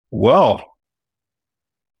Well,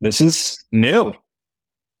 this is new.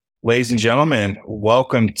 Ladies and gentlemen,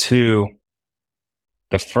 welcome to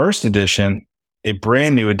the first edition, a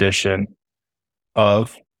brand new edition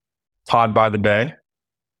of Pod by the Bay.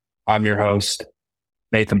 I'm your host,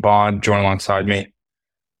 Nathan Bond, joined alongside me.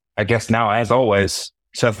 I guess now, as always,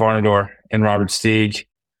 Seth Varnador and Robert Steig.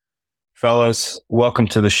 Fellas, welcome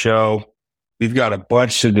to the show. We've got a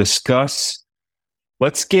bunch to discuss.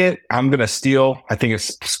 I'm going to steal, I think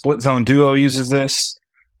it's Split Zone Duo uses this.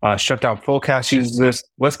 Shutdown Fullcast uses this.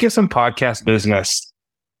 Let's get some podcast business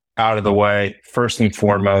out of the way, first and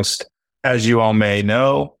foremost. As you all may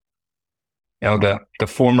know, the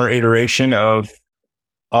former iteration of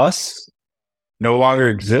us no longer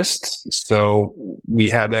exists. So we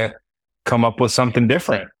had to come up with something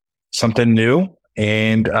different, something new.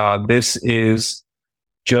 And this is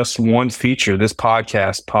just one feature. This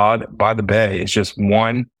podcast, Pod by the Bay, is just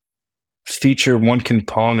one feature, one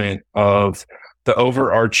component of the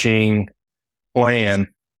overarching plan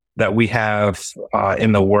that we have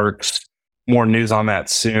in the works. More news on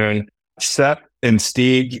that soon. Seth and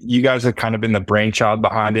Steig, you guys have kind of been the brainchild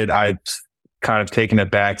behind it. I've kind of taken a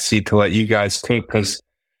back seat to let you guys take, because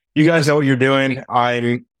you guys know what you're doing.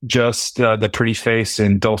 I'm just the pretty face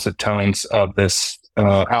and dulcet tones of this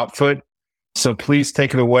outfit. So please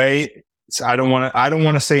take it away. I don't want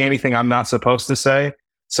to say anything I'm not supposed to say.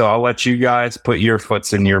 So I'll let you guys put your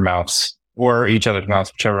foots in your mouths or each other's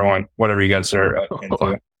mouths, whichever one, whatever you guys are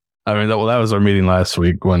into. I mean, that was our meeting last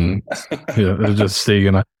week when it was just Steig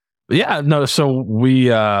and I. Yeah, no. So we,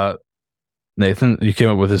 Nathan, you came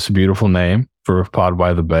up with this beautiful name for Pod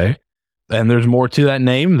by the Bay, and there's more to that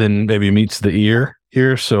name than maybe meets the ear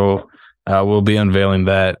here. So we'll be unveiling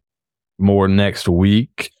that more next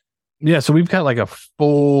week. Yeah, so we've got like a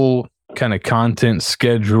full kind of content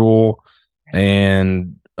schedule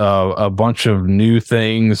and a bunch of new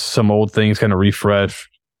things, some old things kind of refreshed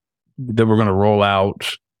that we're going to roll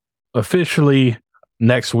out officially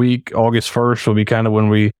next week. August 1st will be kind of when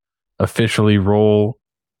we officially roll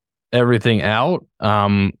everything out.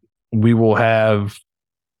 We will have,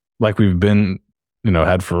 like we've been,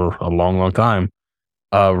 had for a long, long time,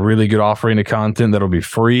 a really good offering of content that'll be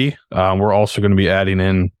free. We're also going to be adding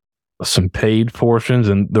in some paid portions,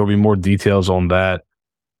 and there'll be more details on that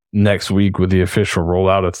next week with the official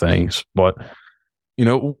rollout of things. But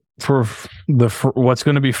for what's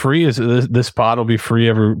going to be free is this pod will be free.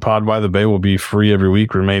 Every Pod by the Bay will be free every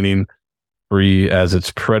week, remaining free as its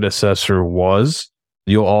predecessor was.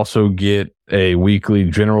 You'll also get a weekly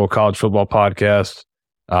general college football podcast,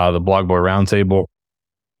 the Blog Boy Roundtable.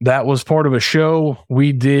 That was part of a show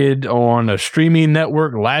we did on a streaming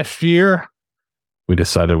network last year. We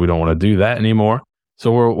decided we don't want to do that anymore.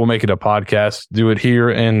 So we'll make it a podcast, do it here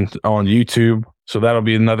and on YouTube. So that'll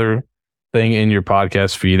be another thing in your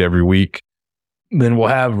podcast feed every week. Then we'll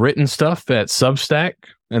have written stuff at Substack,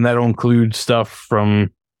 and that'll include stuff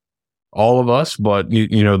from all of us. But,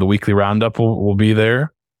 the weekly roundup will be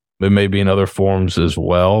there. There may be in other forms as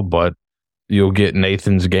well, but you'll get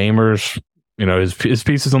Nathan's Gamers, his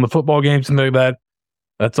pieces on the football games and like that.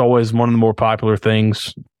 That's always one of the more popular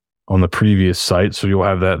things on the previous site. So you'll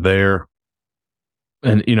have that there.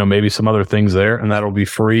 And, maybe some other things there, and that'll be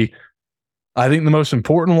free. I think the most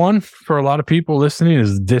important one for a lot of people listening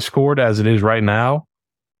is Discord, as it is right now,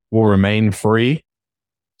 will remain free.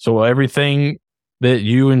 So everything that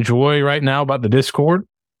you enjoy right now about the Discord,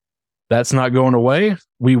 that's not going away.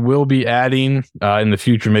 We will be adding in the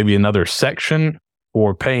future maybe another section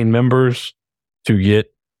for paying members to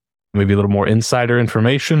get maybe a little more insider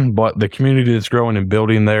information, but the community that's growing and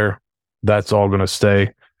building there, that's all going to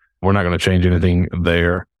stay. We're not going to change anything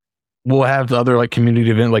there. We'll have the other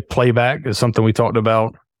community event, like Playback is something we talked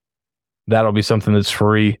about. That'll be something that's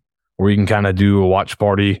free, where you can kind of do a watch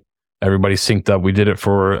party. Everybody's synced up. We did it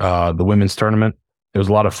for the women's tournament. It was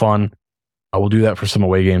a lot of fun. I will do that for some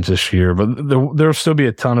away games this year, but there'll still be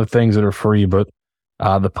a ton of things that are free, but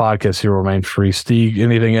the podcast here will remain free. Steig,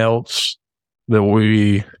 anything else that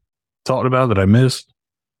we talked about that I missed?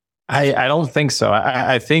 I don't think so.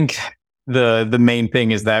 I think the main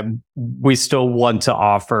thing is that we still want to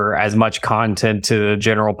offer as much content to the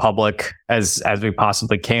general public as we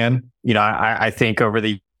possibly can. I think over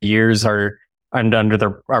the years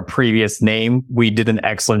under our previous name, we did an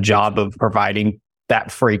excellent job of providing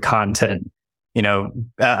that free content,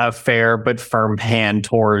 a fair but firm hand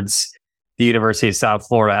towards the University of South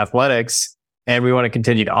Florida athletics. And we want to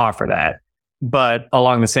continue to offer that. But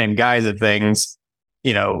along the same guise of things,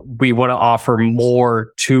 we want to offer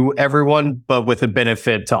more to everyone, but with a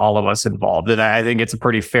benefit to all of us involved. And I think it's a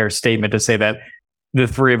pretty fair statement to say that the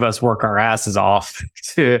three of us work our asses off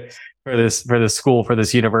to for this school, for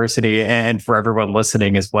this university, and for everyone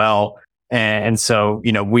listening as well. And so,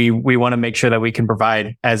 we want to make sure that we can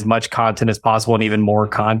provide as much content as possible and even more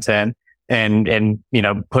content. And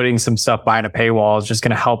putting some stuff behind a paywall is just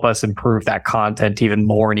going to help us improve that content even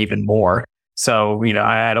more and even more. So,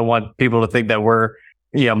 I don't want people to think that we're,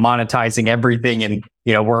 monetizing everything and,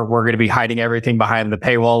 we're going to be hiding everything behind the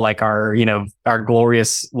paywall like our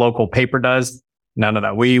glorious local paper does. None of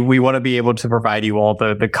that. We want to be able to provide you all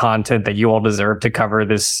the content that you all deserve to cover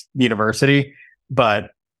this university.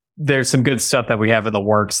 But there's some good stuff that we have in the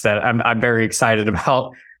works that I'm very excited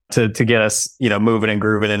about to get us, moving and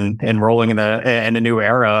grooving and rolling in a new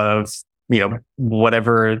era of,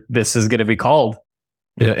 whatever this is going to be called.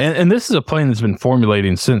 Yeah. And this is a plan that's been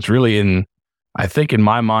formulating since really I think in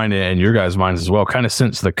my mind and your guys' minds as well, kind of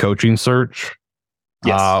since the coaching search.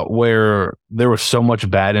 Yes. Where there was so much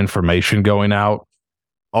bad information going out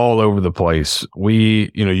all over the place.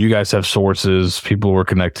 You guys have sources, people were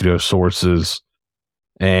connected to those sources,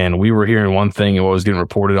 and we were hearing one thing and what was getting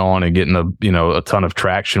reported on and getting a ton of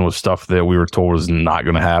traction with stuff that we were told was not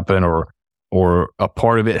going to happen, or a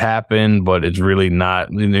part of it happened, but it's really not.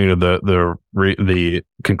 The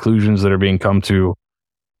conclusions that are being come to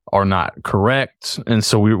are not correct, and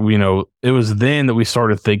so we it was then that we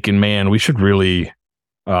started thinking, man, we should really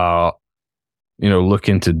look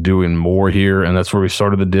into doing more here. And that's where we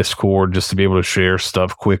started the Discord, just to be able to share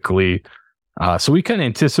stuff quickly. So we kind of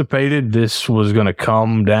anticipated this was going to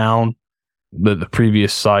come down, the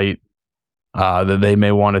previous site, that they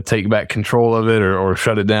may want to take back control of it or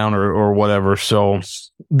shut it down or whatever. So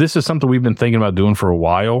this is something we've been thinking about doing for a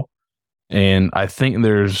while. And I think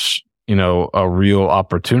there's, a real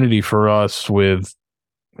opportunity for us with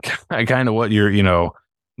kind of what you're,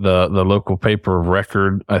 the local paper of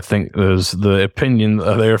record. I think there's the opinion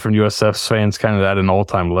there from USF fans kind of at an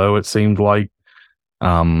all-time low, it seemed like.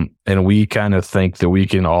 And we kind of think that we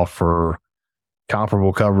can offer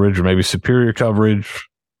comparable coverage or maybe superior coverage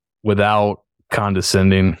without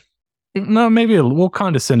condescending. No, maybe we'll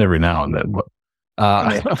condescend every now and then, but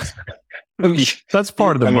that's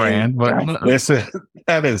part of the brand. But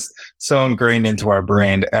that is so ingrained into our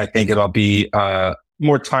brand. I think it'll be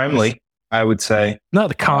more timely, I would say. Not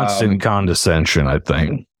the constant condescension, I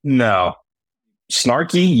think. No.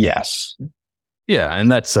 Snarky, yes. Yeah,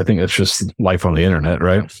 and I think that's just life on the internet,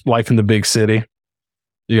 right? Life in the big city.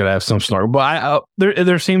 You got to have some snark. But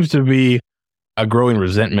there seems to be a growing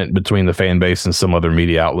resentment between the fan base and some other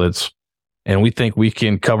media outlets. And we think we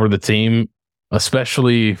can cover the team,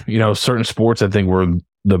 especially, certain sports I think we're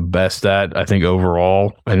the best at, I think,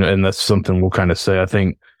 overall. And that's something we'll kind of say. I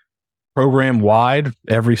think program wide,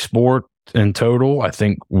 every sport in total, I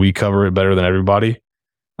think we cover it better than everybody.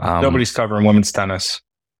 Nobody's covering women's tennis.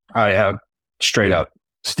 I have straight up.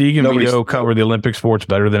 Stieg and Vito cover the Olympic sports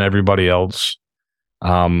better than everybody else.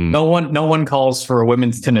 No one calls for a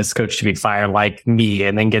women's tennis coach to be fired like me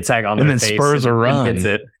and then gets egg on their face. And then spurs a run.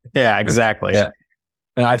 It. Yeah, exactly. Yeah.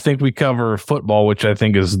 And I think we cover football, which I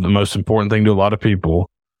think is the most important thing to a lot of people.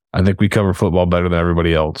 I think we cover football better than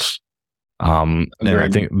everybody else. And I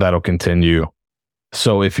think that'll continue.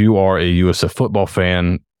 So if you are a USF football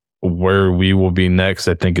fan, where we will be next,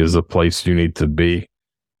 I think, is the place you need to be.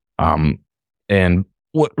 And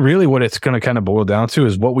what it's going to kind of boil down to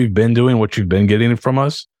is what we've been doing, what you've been getting from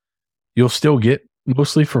us, you'll still get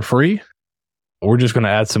mostly for free. We're just going to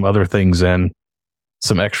add some other things in,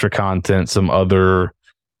 some extra content, some other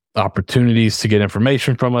opportunities to get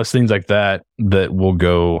information from us, things like that will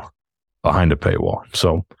go behind a paywall.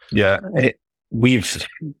 So, yeah, we've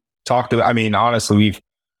talked about, honestly, we've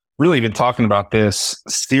really been talking about this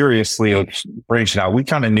seriously of branching out. We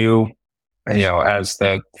kind of knew, as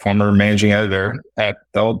the former managing editor at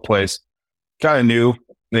the old place, kind of knew,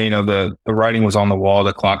 the writing was on the wall,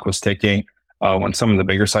 the clock was ticking. When some of the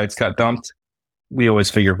bigger sites got dumped, we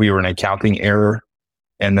always figured we were an accounting error,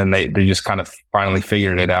 and then they just kind of finally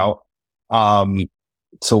figured it out.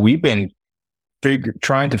 So we've been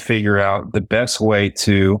trying to figure out the best way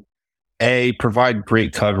to A, provide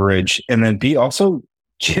great coverage, and then B, also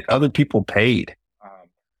get other people paid.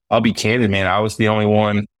 I'll be candid, man. I was the only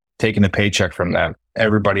one taking a paycheck from them.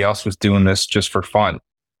 Everybody else was doing this just for fun.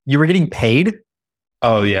 You were getting paid?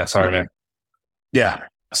 Oh, yeah. Sorry, man. Yeah.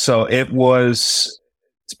 So it's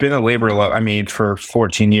been a labor of love. For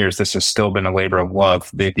 14 years, this has still been a labor of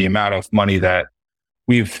love. The amount of money that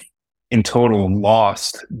we've in total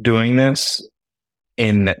lost doing this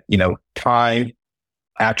in, time,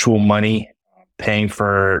 actual money, paying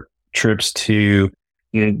for trips to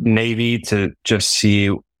Navy to just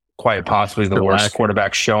see quite possibly the worst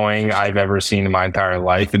quarterback showing I've ever seen in my entire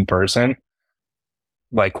life in person.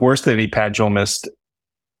 Like, worse than Pat Joel missed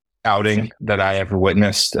outing that I ever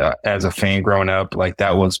witnessed as a fan growing up. Like,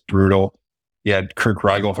 that was brutal. You had Kirk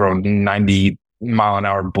Rigel throwing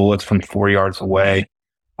 90-mile-an-hour bullets from 4 yards away.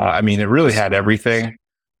 I mean, it really had everything,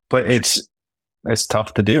 but it's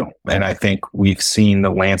tough to do. And I think we've seen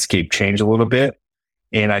the landscape change a little bit.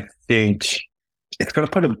 And I think it's going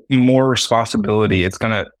to put more responsibility. It's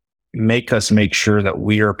going to make us make sure that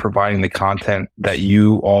we are providing the content that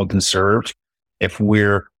you all deserve if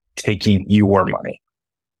we're taking your money,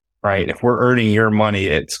 right? If we're earning your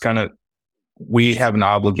money, we have an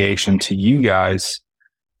obligation to you guys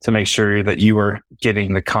to make sure that you are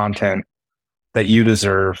getting the content that you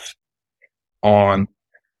deserve on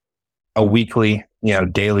a weekly,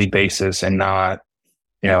 daily basis, and not,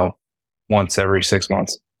 once every 6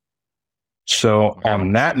 months. So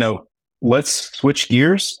on that note, let's switch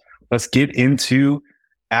gears. Let's get into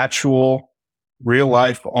actual real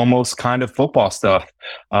life, almost kind of football stuff.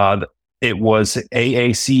 It was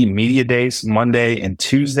AAC Media Days, Monday and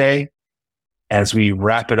Tuesday. As we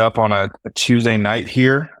wrap it up on a Tuesday night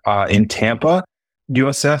here in Tampa,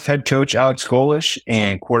 USF head coach Alex Golish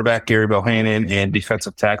and quarterback Gary Bohannon and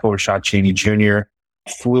defensive tackle Rashad Cheney Jr.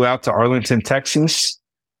 flew out to Arlington, Texas,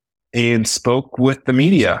 and spoke with the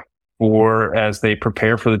media as they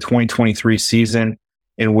prepare for the 2023 season,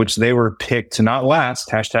 in which they were picked to not last,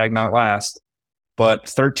 #not last, but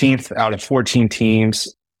 13th out of 14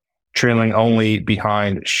 teams, trailing only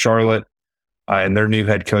behind Charlotte. And their new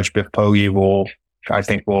head coach, Biff Poggi, will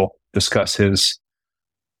discuss his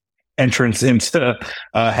entrance into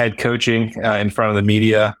head coaching in front of the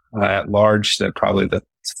media at large. That probably the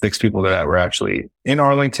 6 people that were actually in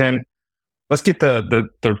Arlington. Let's get the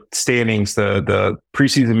standings, the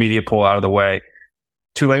preseason media poll out of the way.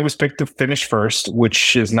 Tulane was picked to finish first,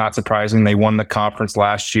 which is not surprising. They won the conference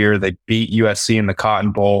last year. They beat USC in the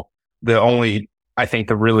Cotton Bowl. The only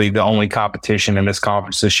competition in this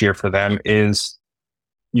conference this year for them is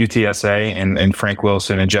UTSA and Frank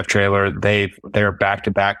Wilson and Jeff Traylor. They're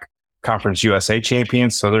back-to-back Conference USA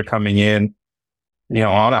champions, so they're coming in,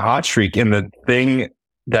 on a hot streak. And the thing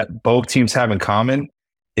that both teams have in common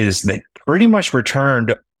is they pretty much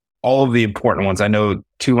returned all of the important ones. I know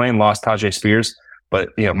Tulane lost Tajay Spears, but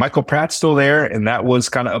Michael Pratt's still there, and that was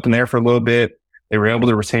kind of up in there for a little bit. They were able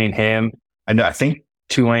to retain him. I think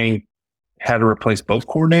Tulane had to replace both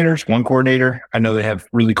coordinators, one coordinator. I know they have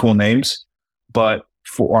really cool names, but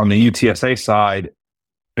on the UTSA side,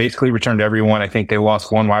 basically returned everyone. I think they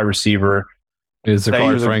lost one wide receiver. Is the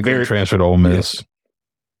Carter Franklin transferred to Ole Miss?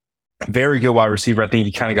 Very good wide receiver. I think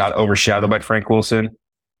he kind of got overshadowed by Frank Wilson.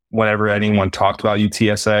 Whenever anyone talked about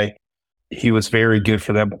UTSA, he was very good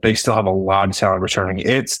for them, but they still have a lot of talent returning.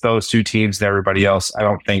 It's those two teams to everybody else. I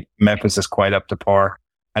don't think Memphis is quite up to par.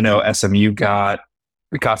 I know SMU got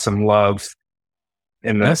some love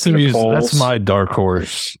in the SMU's. That's my dark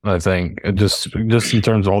horse. I think just in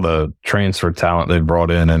terms of all the transfer talent they've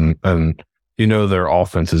brought in, and their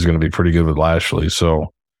offense is going to be pretty good with Lashley.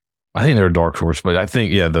 So I think they're a dark horse. But I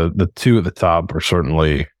think the two at the top are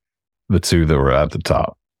certainly the two that were at the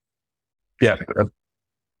top. Yeah,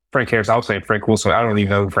 Frank Harris. I was saying Frank Wilson. I don't even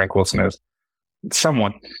know who Frank Wilson is.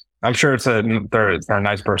 Someone. I'm sure they're a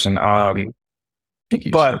nice person.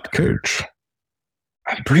 But coach.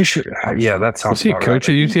 I'm pretty sure. Yeah, that sounds. Was he coach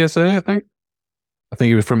at UTSA? I think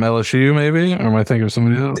he was from LSU, maybe, or am I thinking of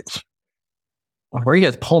somebody else? Where are you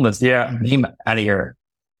guys pulling this name out of here?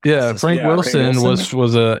 Yeah, Frank Wilson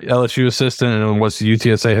was a LSU assistant and was the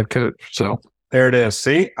UTSA head coach. So there it is.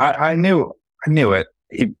 See, I knew it.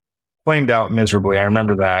 He flamed out miserably. I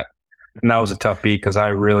remember that, and that was a tough beat because I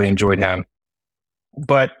really enjoyed him.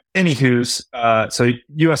 But anywho's, so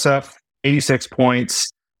USF 86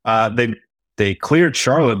 points. They cleared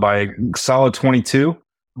Charlotte by a solid 22,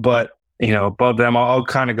 but above them, I'll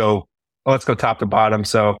kind of go. Let's go top to bottom.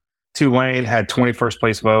 So Tulane had 21st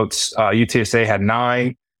place votes. UTSA had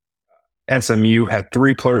 9. SMU had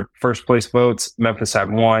 3 first place votes. Memphis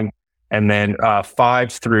had 1, and then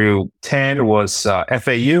 5 through 10 was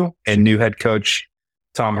FAU and new head coach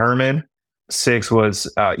Tom Herman. 6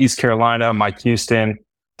 was East Carolina, Mike Houston.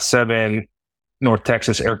 7, North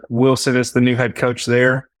Texas, Eric Wilson is the new head coach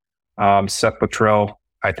there. Seth Bottrell,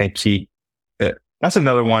 I think that's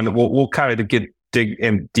another one. We'll kind of dig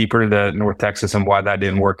in deeper into North Texas and why that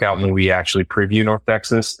didn't work out when we actually preview North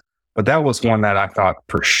Texas. But that was one that I thought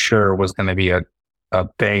for sure was going to be a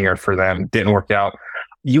banger for them. Didn't work out.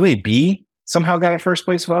 UAB somehow got a first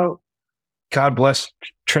place vote. God bless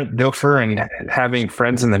Trent Dilfer and having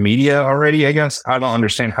friends in the media already, I guess. I don't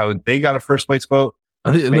understand how they got a first place vote.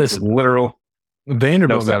 Listen, literal.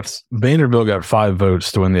 Vanderbilt got 5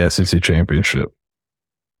 votes to win the SEC championship.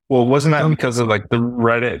 Well, wasn't that because of like the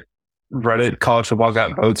Reddit Reddit college football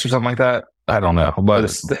got votes or something like that. I don't know,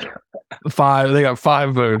 but they got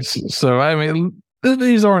 5 votes. So I mean,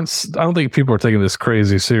 these aren't. I don't think people are taking this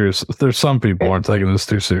crazy serious. There's some people aren't taking this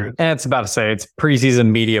too serious. And it's about to say it's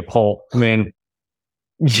preseason media poll. I mean,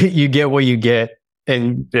 you get what you get,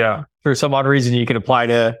 and Yeah. for some odd reason, you can apply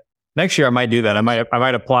to next year. I might do that. I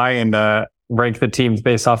might apply and rank the teams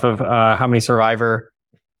based off of how many Survivor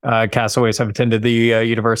castaways have attended the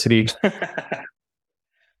university.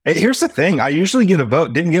 Hey, here's the thing. I usually get a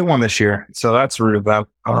vote. Didn't get one this year. So that's rude. I'll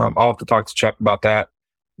have to talk to Chuck about that.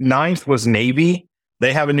 9th was Navy.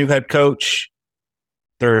 They have a new head coach.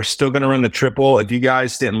 They're still going to run the triple. If you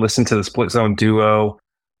guys didn't listen to the Split Zone Duo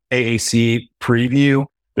AAC preview,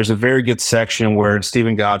 there's a very good section where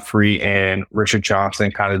Stephen Godfrey and Richard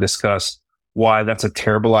Johnson kind of discuss why that's a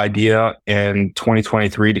terrible idea in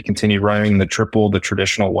 2023 to continue running the triple the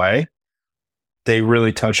traditional way. They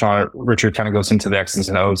really touch on it. Richard kind of goes into the X's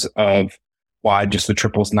and O's of why just the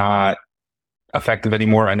triple's not effective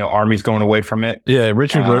anymore. I know Army's going away from it. Yeah,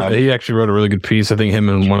 Richard, he actually wrote a really good piece. I think him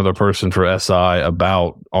and one other person for SI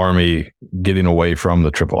about Army getting away from the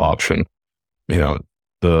triple option. You know,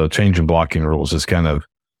 the change in blocking rules is kind of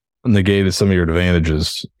negated some of your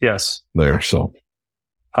advantages. Yes. There. So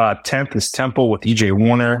 10th is Temple with EJ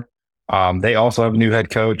Warner. They also have a new head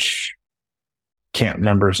coach. Can't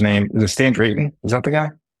remember his name. Is it Stan Drayton? Is that the guy?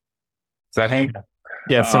 Is that him?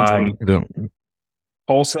 Yeah.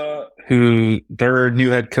 Tulsa, who their new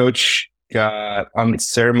head coach got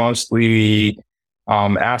unceremoniously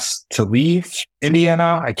asked to leave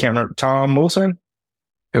Indiana. I can't remember. Tom Wilson?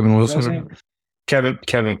 Kevin Wilson?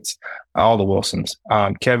 Kevin, all the Wilsons.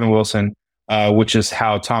 Kevin Wilson, which is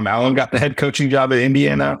how Tom Allen got the head coaching job at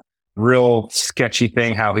Indiana. Real sketchy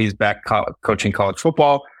thing how he's back coaching college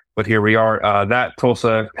football. But here we are. That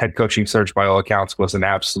Tulsa head coaching search, by all accounts, was an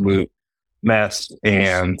absolute mess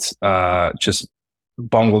and just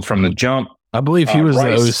bungled from the jump. I believe he was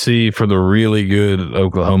the OC for the really good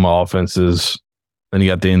Oklahoma offenses. Then he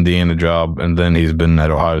got the Indiana job, and then he's been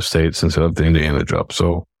at Ohio State since he left the Indiana job.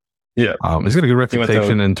 So, yeah, he's got a good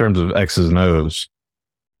reputation in terms of X's and O's.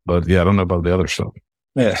 But yeah, I don't know about the other stuff.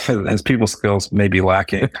 Yeah, his people skills may be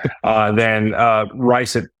lacking. Then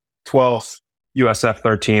Rice at 12th. USF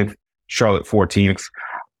 13th, Charlotte 14th.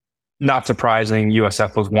 Not surprising.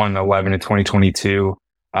 USF was 1-11 in 2022.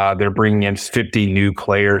 They're bringing in 50 new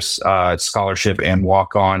players, scholarship and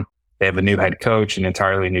walk-on. They have a new head coach, an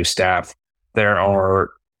entirely new staff. There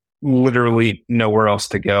are literally nowhere else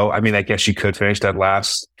to go. I mean, I guess you could finish that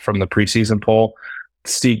last from the preseason poll.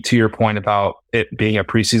 Steve, to your point about it being a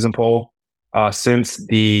preseason poll, since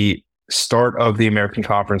the start of the American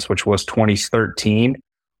Conference, which was 2013,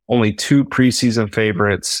 only 2 preseason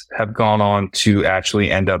favorites have gone on to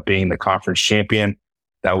actually end up being the conference champion.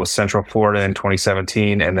 That was Central Florida in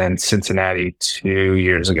 2017 and then Cincinnati 2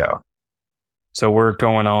 years ago. So we're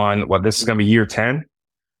going on, this is going to be year 10.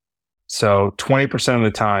 So 20% of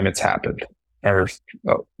the time it's happened, or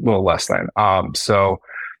a little less than. So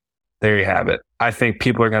there you have it. I think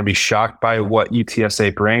people are going to be shocked by what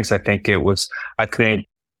UTSA brings. I think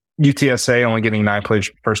UTSA only getting 9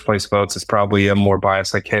 first place votes is probably a more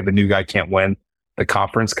biased, like, hey, the new guy can't win the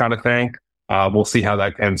conference kind of thing. We'll see how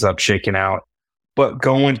that ends up shaking out. But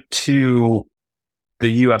going to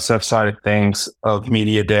the USF side of things of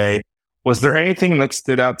Media Day, was there anything that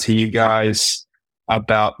stood out to you guys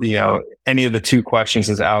about, any of the 2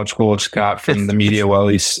 questions as Alex Golich got from the media while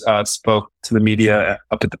he spoke to the media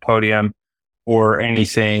up at the podium, or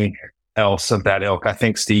anything else of that ilk? I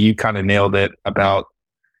think, Steve, you kind of nailed it about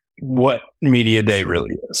what Media Day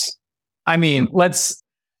really is. I mean,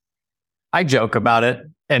 I joke about it,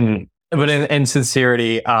 but in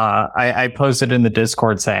sincerity, I posted in the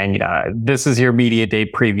Discord saying, this is your Media Day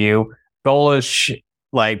preview. Goalish,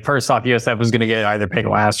 first off, USF was going to get either picked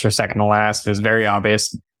last or second to last. It was very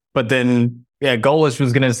obvious. But then, Goalish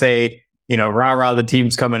was going to say, rah, the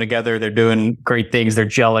team's coming together. They're doing great things. They're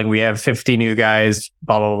gelling. We have 50 new guys,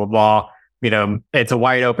 blah, blah, blah, blah. It's a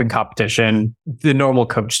wide open competition, the normal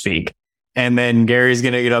coach speak. And then Gary's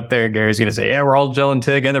going to get up there and Gary's going to say, yeah, we're all gelling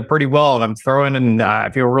together pretty well. And I'm throwing and I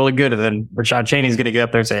feel really good. And then Rashad Cheney's going to get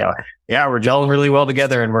up there and say, yeah, we're gelling really well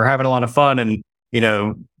together and we're having a lot of fun. And, we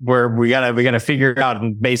gotta figure it out.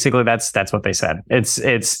 And basically that's what they said.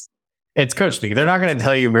 It's coach speak. They're not going to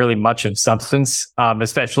tell you really much of substance,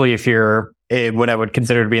 especially if you're what I would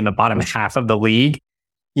consider to be in the bottom half of the league.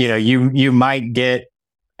 You might get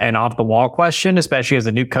an off the wall question, especially as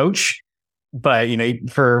a new coach. But,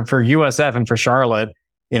 for USF and for Charlotte,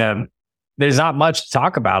 there's not much to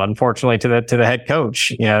talk about, unfortunately, to the head coach.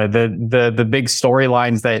 The big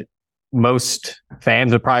storylines that most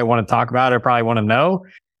fans would probably want to talk about or probably want to know.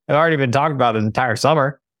 have already been talked about the entire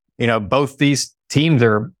summer. Both these teams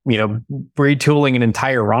are, retooling an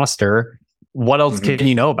entire roster. What else can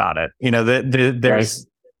you know about it? There's,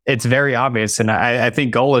 it's very obvious. And I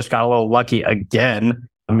think Golish got a little lucky again.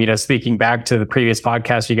 Speaking back to the previous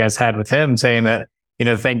podcast you guys had with him saying that,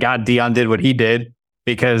 thank God Dion did what he did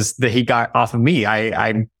because he got off of me.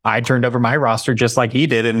 I turned over my roster just like he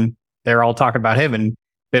did. And they're all talking about him. And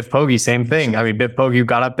Biff Poggi, same thing. Biff Poggi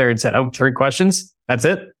got up there and said, 3 questions. That's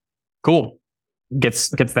it. Cool. Gets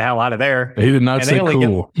the hell out of there. He did not say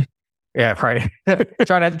cool. Yeah, right.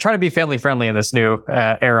 trying to be family friendly in this new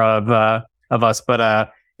era of us. But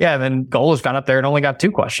then Golish got up there and only got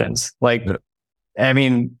 2 questions. It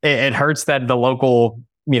hurts that the local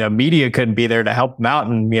media couldn't be there to help him out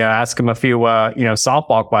and ask him a few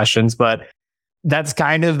softball questions. But that's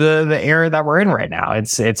kind of the era that we're in right now.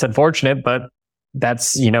 It's unfortunate, but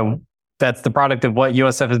that's that's the product of what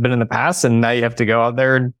USF has been in the past. And now you have to go out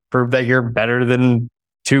there and prove that you're better than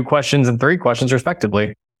 2 questions and 3 questions,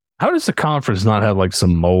 respectively. How does the conference not have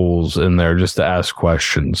some moles in there just to ask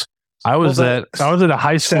questions? I was at a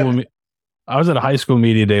high school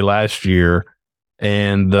media day last year,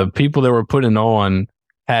 and the people that were putting on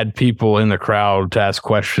had people in the crowd to ask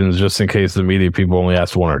questions just in case the media people only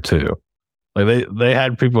asked 1 or 2. They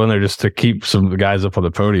had people in there just to keep some of the guys up on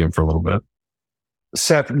the podium for a little bit.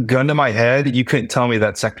 Seth, gun to my head, you couldn't tell me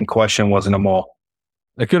that second question wasn't a mole.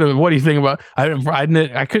 I could have. What do you think about?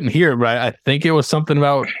 I couldn't hear it, but I think it was something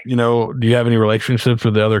about do you have any relationships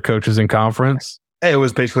with the other coaches in conference? It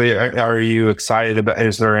was basically, are you excited about?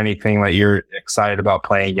 Is there anything that you're excited about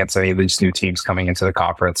playing against any of these new teams coming into the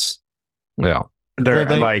conference? Yeah, they're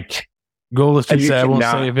Golish just said, I won't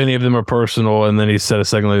say if any of them are personal, and then he said a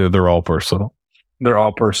second later they're all personal. They're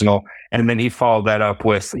all personal, and then he followed that up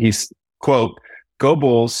with he's quote, "Go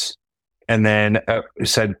Bulls." And then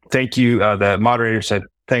said, thank you. The moderator said,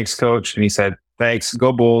 thanks, coach. And he said, thanks,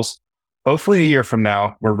 go Bulls. Hopefully a year from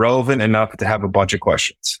now, we're relevant enough to have a bunch of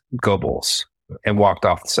questions. Go Bulls. And walked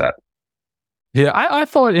off the set. Yeah, I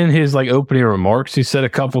thought in his opening remarks, he said a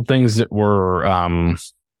couple things that were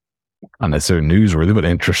not necessarily newsworthy, but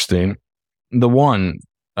interesting. The one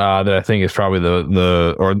that I think is probably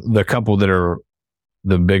the couple that are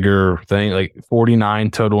the bigger thing,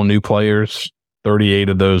 49 total new players. 38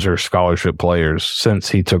 of those are scholarship players since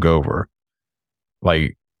he took over.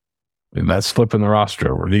 That's flipping the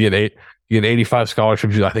roster over. You get 85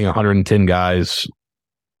 scholarships. I think 110 guys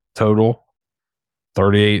total.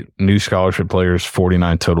 38 new scholarship players,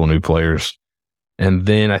 49 total new players. And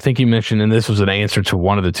then I think he mentioned, and this was an answer to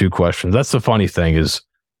one of the 2 questions. That's the funny thing is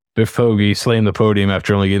Biff Poggi slammed the podium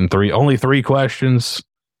after only getting 3 questions.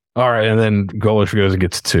 All right, and then Golish goes and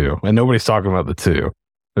gets 2, and nobody's talking about the 2.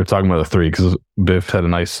 They're talking about the 3 because Biff had a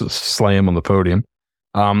nice slam on the podium.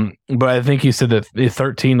 But I think he said that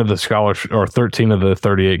 13 of the scholarship or 13 of the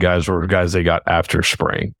 38 guys were guys they got after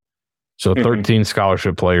spring. So 13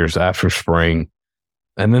 scholarship players after spring.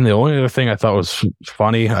 And then the only other thing I thought was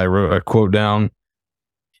funny, I wrote a quote down.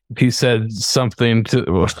 He said something to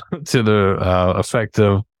the effect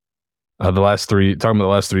of the last 3, talking about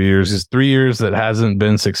the last 3 years, is 3 years that hasn't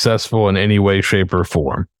been successful in any way, shape, or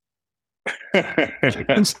form.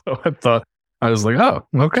 And so I was like, oh,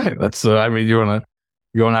 okay. That's you want to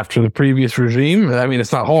going after the previous regime.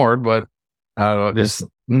 It's not hard, but there's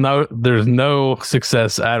no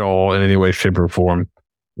success at all in any way, shape, or form.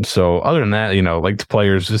 So other than that, the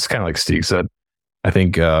players, just kind of like Steve said, I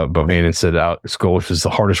think Bohannon said Golish is the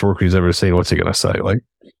hardest worker he's ever seen. What's he going to say?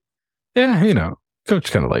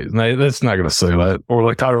 Coach kind of late. That's not going to say that.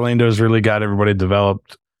 Or Todd Orlando's really got everybody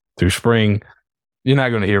developed through spring. You're not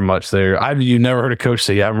going to hear much there. You never heard a coach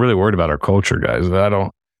say, yeah, I'm really worried about our culture, guys. I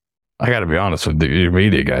got to be honest with the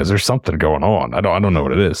media guys. There's something going on. I don't know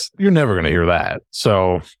what it is. You're never going to hear that.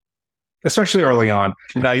 So, especially early on.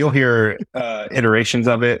 Now you'll hear iterations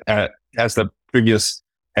of it as the previous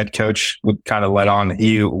head coach would kind of let on.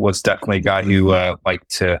 He was definitely a guy who liked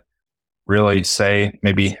to really say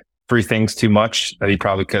maybe 3 things too much that he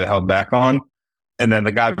probably could have held back on. And then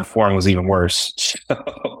the guy before him was even worse.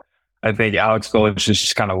 So I think Alex Golish is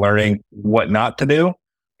just kind of learning what not to do.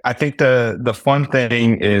 I think the fun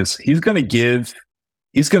thing is he's going to give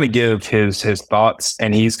his thoughts,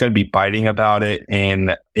 and he's going to be biting about it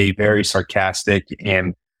in a very sarcastic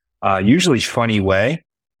and usually funny way.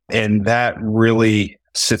 And that really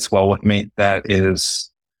sits well with me. That is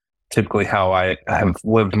typically how I have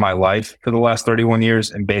lived my life for the last 31 years.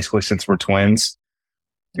 And basically since we're twins,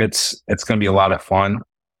 it's going to be a lot of fun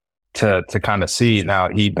to kind of see. Now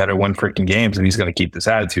he better win freaking games, and he's going to keep this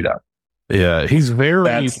attitude up. Yeah, he's very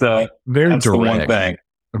direct. The one thing.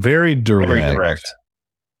 Very direct. Very direct.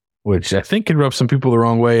 which I think can rub some people the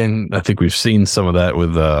wrong way. And I think we've seen some of that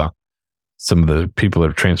with some of the people that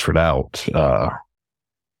have transferred out.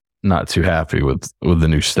 Not too happy with the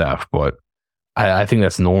new staff, but I think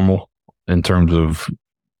that's normal in terms of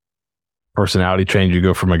personality change. You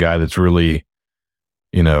go from a guy that's really,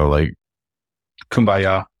 like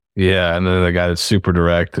Kumbaya. Yeah, and then the guy that's super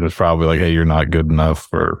direct and is probably like, hey, you're not good enough,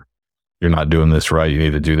 or you're not doing this right. You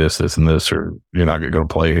need to do this, this, and this, or you're not going to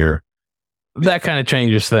play here. That kind of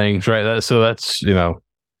changes things, right? So that's,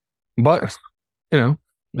 but,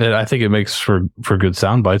 I think it makes for good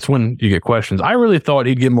sound bites when you get questions. I really thought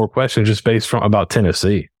he'd get more questions just based about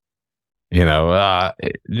Tennessee. I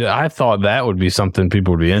thought that would be something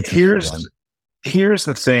people would be interested in. Here's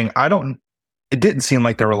the thing. It didn't seem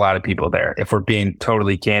like there were a lot of people there, if we're being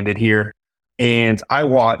totally candid here. And I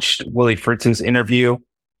watched Willie Fritz's interview,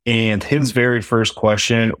 and his very first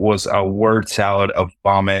question was a word salad of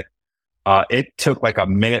vomit. It took like a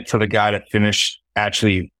minute for the guy to finish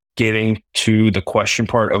actually getting to the question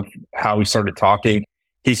part of how he started talking.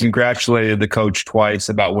 He congratulated the coach twice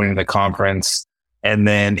about winning the conference. And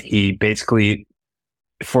then he basically,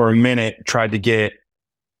 for a minute, tried to get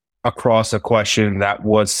across a question that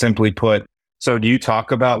was simply put, so do you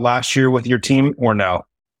talk about last year with your team or no?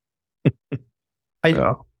 I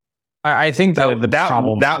think that was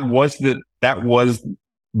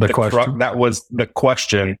the question. That was the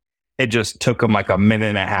question. It just took him like a minute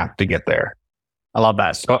and a half to get there. I love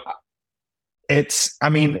that. So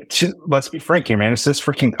let's be frank here, man. It's this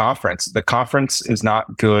freaking conference. The conference is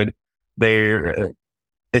not good.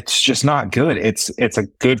 It's just not good. It's a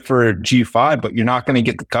good for G5, but you're not going to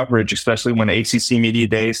get the coverage, especially when ACC media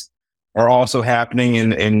days are also happening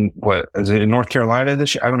in what is it, in North Carolina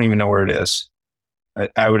this year? I don't even know where it is.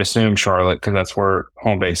 I would assume Charlotte, because that's where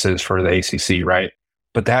home base is for the ACC, right?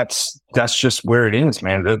 But that's just where it is,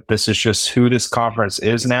 man. This is just who this conference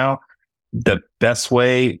is now. The best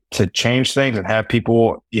way to change things and have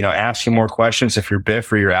people, ask you more questions, if you're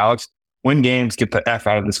Biff or you're Alex, win games, get the F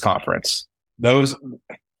out of this conference. Those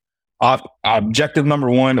objective number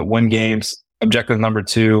one, win games. Objective number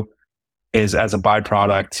two is, as a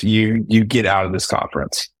byproduct, you get out of this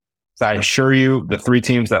conference. So I assure you, the three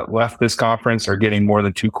teams that left this conference are getting more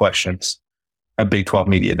than 2 questions at Big 12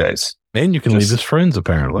 Media Days. And you can leave as friends,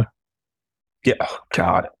 apparently. Yeah. Oh,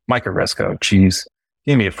 God. Mike Oresco. Jeez.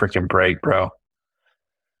 Give me a freaking break, bro.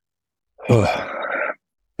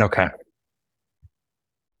 Okay.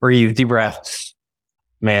 Breathe, deep breath.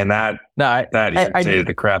 Man, that irritated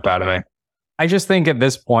the crap out of me. I just think at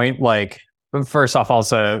this point, like, first off,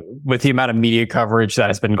 also with the amount of media coverage that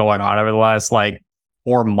has been going on over the last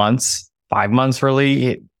 4 months, 5 months,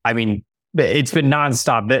 really. I mean, it's been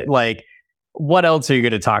nonstop. Like, what else are you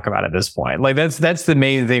going to talk about at this point? Like, that's the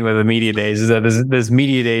main thing with the media days, is that this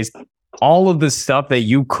media days, all of the stuff that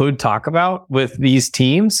you could talk about with these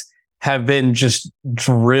teams have been just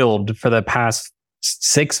drilled for the past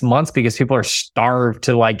 6 months, because people are starved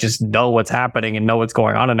to just know what's happening and know what's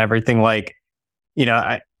going on and everything.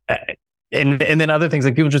 And then other things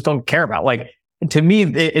people just don't care about. To me,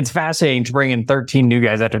 it's fascinating to bring in 13 new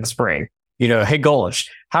guys after the spring. Hey, Golish,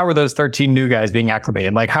 how are those 13 new guys being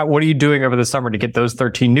acclimated? What are you doing over the summer to get those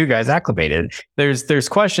 13 new guys acclimated? There's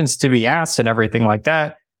questions to be asked and everything like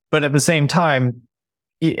that. But at the same time,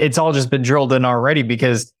 it's all just been drilled in already,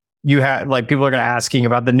 because you have people are going to asking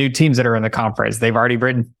about the new teams that are in the conference. They've already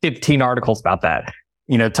written 15 articles about that.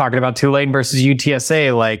 Talking about Tulane versus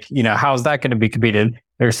UTSA, how's that going to be competed?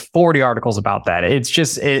 There's 40 articles about that. It's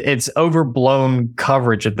just, it's overblown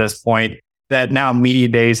coverage at this point, that now media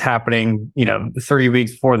days happening, 3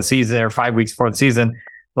 weeks before the season or 5 weeks before the season.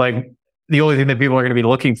 The only thing that people are going to be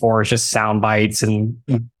looking for is just sound bites and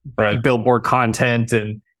billboard content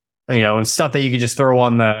and, and stuff that you can just throw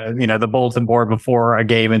on the, the bulletin board before a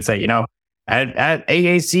game and say, at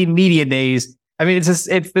AAC media days. I mean, it's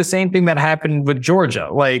the same thing that happened with Georgia.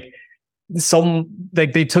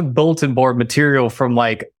 They took bulletin board material from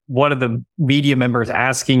one of the media members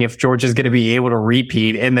asking if Georgia's going to be able to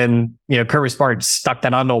repeat. And then, Kirby Smart stuck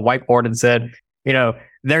that onto a whiteboard and said,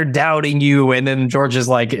 they're doubting you. And then Georgia's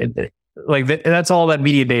that's all that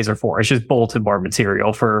media days are for. It's just bulletin board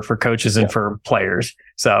material for coaches and for players.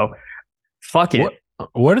 So fuck it.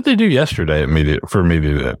 What did they do yesterday for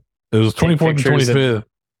media day? It was 24th and 25th.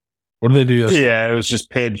 What did they do yesterday? Yeah, it was just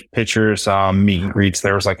pictures, meet and greets.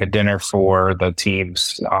 There was a dinner for the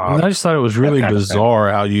teams. I just thought it was really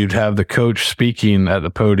bizarre how you'd have the coach speaking at the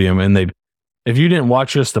podium, and if you didn't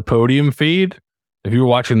watch just the podium feed, if you were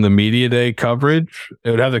watching the media day coverage, it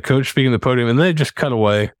would have the coach speaking at the podium, and then they just cut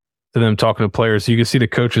away to them talking to players. So you can see the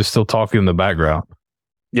coaches still talking in the background.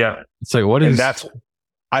 Yeah. It's what is...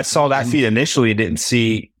 I saw that feed initially, didn't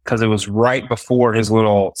see because it was right before his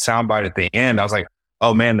little soundbite at the end. I was like,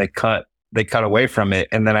 oh man, they cut away from it.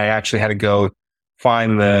 And then I actually had to go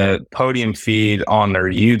find the podium feed on their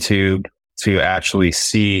YouTube to actually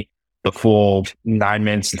see the full 9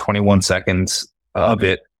 minutes and 21 seconds of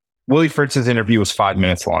it. Willie Fritz's interview was 5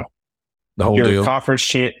 minutes long. The whole Your deal.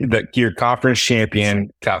 your conference champion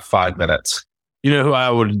got 5 minutes. You know who I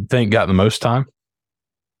would think got the most time?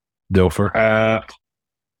 Dilfer.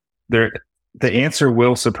 The answer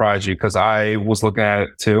will surprise you because I was looking at it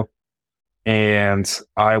too, and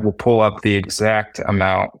I will pull up the exact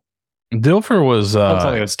amount. Dilfer was I'll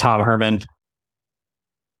tell you, it was Tom Herman.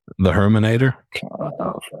 the Herminator.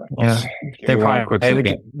 Yeah, they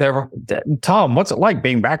probably. Tom, what's it like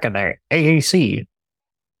being back in the AAC?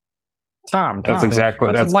 Tom, That's exactly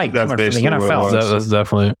what's it that's like that's coming from basically the what it NFL. was. That's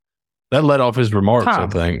definitely that led off his remarks. I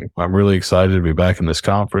Tom. think I'm really excited to be back in this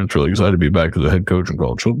conference. Really excited to be back as a head coach in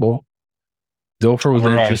college football. Dilfer was All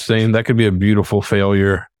right. interesting. That could be a beautiful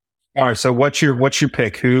failure. All right, so what's your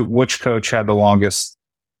pick? Which coach had the longest?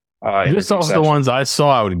 Just off the session? ones I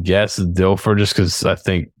saw, I would guess Dilfer, just because I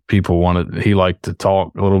think people he liked to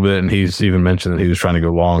talk a little bit, and he's even mentioned that he was trying to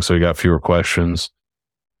go long, so he got fewer questions.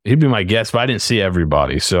 He'd be my guess, but I didn't see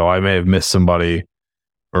everybody, so I may have missed somebody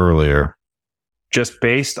earlier. Just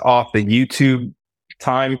based off the YouTube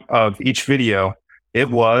time of each video, it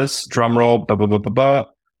was drumroll blah blah blah blah blah.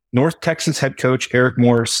 North Texas head coach Eric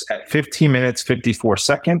Morris at 15 minutes 54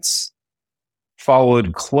 seconds,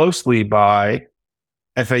 followed closely by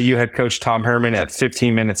FAU head coach Tom Herman at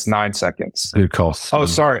 15 minutes 9 seconds. Good call. Oh,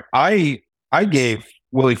 sorry, I gave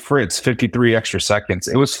Willie Fritz 53 extra seconds.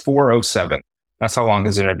 It was 4:07. That's how long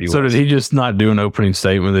his interview So was. did he just not do an opening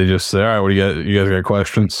statement? They just say, "All right, what do you got? You guys got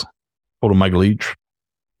questions?" Hold on, Mike Leach.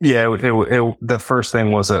 Yeah, the first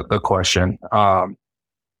thing was the question.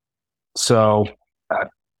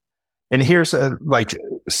 And here's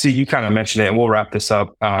see, you kind of mentioned it, and we'll wrap this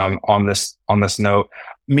up on this note.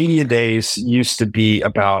 Media days used to be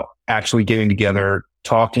about actually getting together,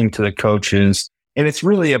 talking to the coaches, and it's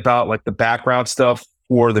really about like the background stuff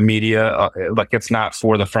for the media. Like it's not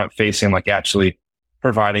for the front facing, like actually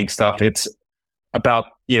providing stuff. It's about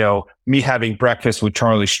me having breakfast with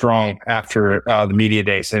Charlie Strong after the media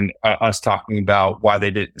days, and us talking about why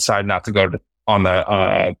they decide not to go on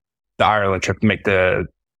the Ireland trip to make the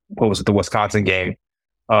Wisconsin game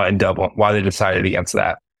in Dublin, why they decided against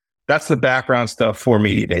that. That's the background stuff for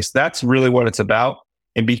media days. That's really what it's about.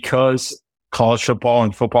 And because college football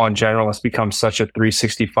and football in general has become such a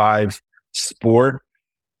 365 sport,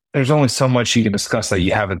 there's only so much you can discuss that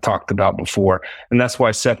you haven't talked about before. And that's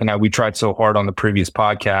why Seth and I, we tried so hard on the previous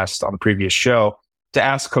podcast, on the previous show, to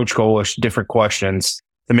ask Coach Golish different questions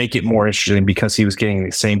to make it more interesting, because he was getting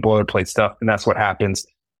the same boilerplate stuff. And that's what happens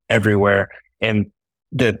everywhere. And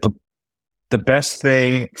the best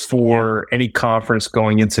thing for any conference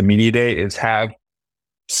going into media day is have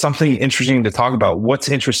something interesting to talk about. What's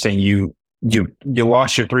interesting? You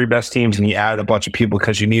lost your 3 best teams and you added a bunch of people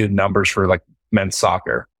because you needed numbers for like men's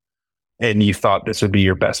soccer, and you thought this would be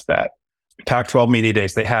your best bet. Pac-12 media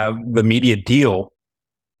days, they have the media deal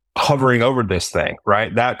hovering over this thing,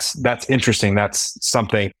 right? That's interesting. That's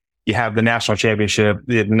something. You have the national championship,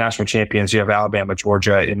 the national champions. You have Alabama,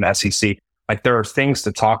 Georgia in the SEC. Like there are things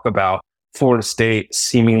to talk about. Florida State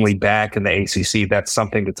seemingly back in the ACC. That's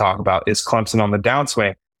something to talk about. Is Clemson on the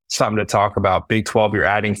downswing? Something to talk about. Big 12, you're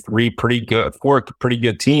adding 4 pretty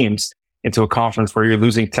good teams into a conference where you're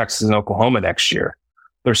losing Texas and Oklahoma next year.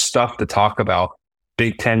 There's stuff to talk about.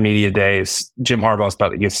 Big 10 media days. Jim Harbaugh's about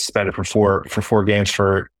to get suspended for four games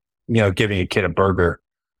for giving a kid a burger.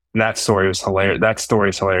 And that story was hilarious. That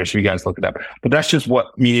story is hilarious if you guys look it up. But that's just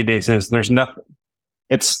what media days is. There's nothing.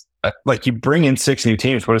 It's like you bring in 6 new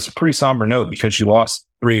teams, but it's a pretty somber note because you lost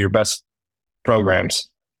 3 of your best programs,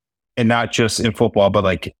 and not just in football, but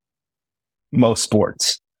like most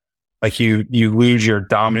sports. Like you lose your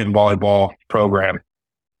dominant volleyball program.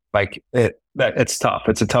 Like it's tough.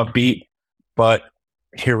 It's a tough beat, but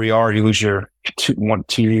here we are. You lose your two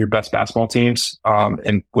of your best basketball teams,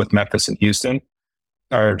 and with Memphis and Houston,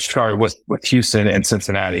 or sorry, with Houston and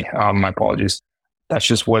Cincinnati. My apologies. That's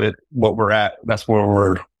just what we're at. That's where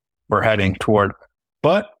we're heading toward.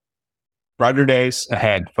 But brighter days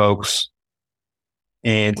ahead, folks.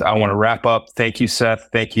 And I want to wrap up. Thank you, Seth.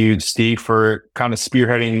 Thank you, Steve, for kind of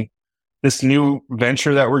spearheading this new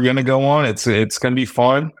venture that we're going to go on. It's going to be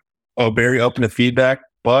fun. Very open to feedback.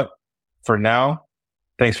 But for now,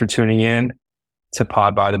 thanks for tuning in to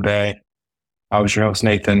Pod by the Bay. I was your host,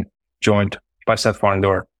 Nathan, joined by Seth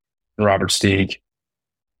Farndor and Robert Steig.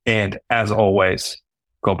 And as always,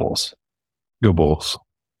 go Bulls. Go Bulls.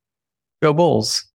 Go Bulls.